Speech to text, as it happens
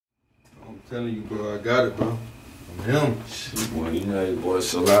telling you, bro, I got it, bro. I'm him. Shit, boy, you know, boy,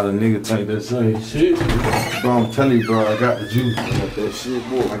 so a lot of niggas think that's some shit. Bro, I'm telling you, bro, I got the juice. I got that shit,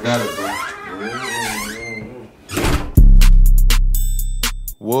 boy. I got it, bro.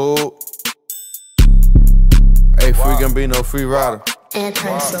 Whoa. Hey, free gon' be no free rider.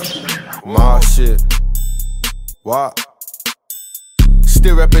 Anti-social. My shit. What?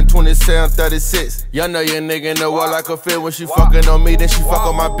 Still rapping 2736. Y'all know your nigga in the wall like a fit. When she fucking on me, then she fuck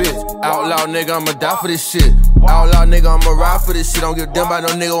on my bitch. Outlaw nigga, I'ma die for this shit. Outlaw nigga, I'ma ride for this shit. Don't give a damn about no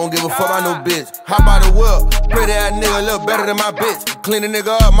nigga, don't give a fuck about no bitch. Hop out the whip, pretty ass nigga look better than my bitch. Clean a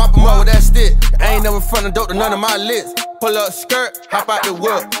nigga up, mop him up with that stick. I ain't never frontin' dope to none of my lips. Pull up skirt, hop out the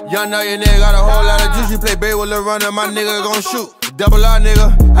whip. Y'all know your nigga got a whole lot of juice. You play bait with Lil Runna, my nigga gon' shoot. Double R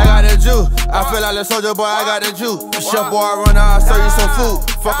nigga, I got that juice. I feel like a soldier boy, I got that juice. Chef boy, I run out, I'll serve you some food.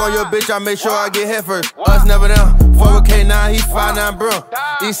 Fuck on your bitch, I make sure I get hit first. Us never down. Fuck with K9, he 5'9", bro.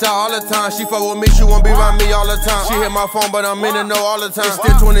 Eastside all the time. She fuck with me, she won't be around me all the time. She hit my phone, but I'm in the know all the time.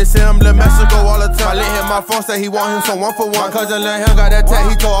 Still 27, Lil Mexico all the time. I let hit my phone, say he want him some 1 for 1. My cousin let him got that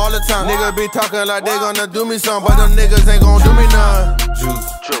tag, he told all the time. Nigga be talking like they gonna do me something, but them niggas ain't gonna do me none. Juice.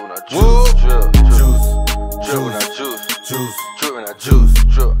 Drip when I Whoa. juice. Juice. Drip when I juice. Juice. Drip when I juice.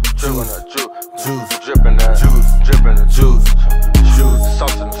 Drip when I juice. Juice. Drippin' that Juice. Drippin' the juice. Juice.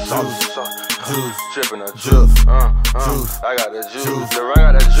 Sauce in the sauce. Juice. Drippin' the Juice. juice. Juice. I got the juice. Juice. The I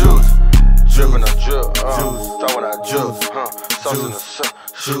got that juice. Drippin' the Juice. juice. Juice. Drop when I juice. Sauce in the Juice. sauce.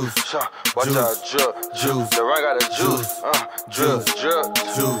 Juice. Watch out, drip. Juice. The I got the juice. Drip, drip.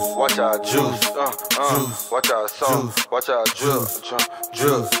 Juice. Watch out, juice. Juice. Watch out, sauce. Watch out, drip.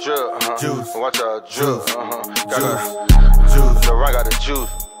 Drip, drip. Juice. Watch out, drip. Got Juice. the I got the juice.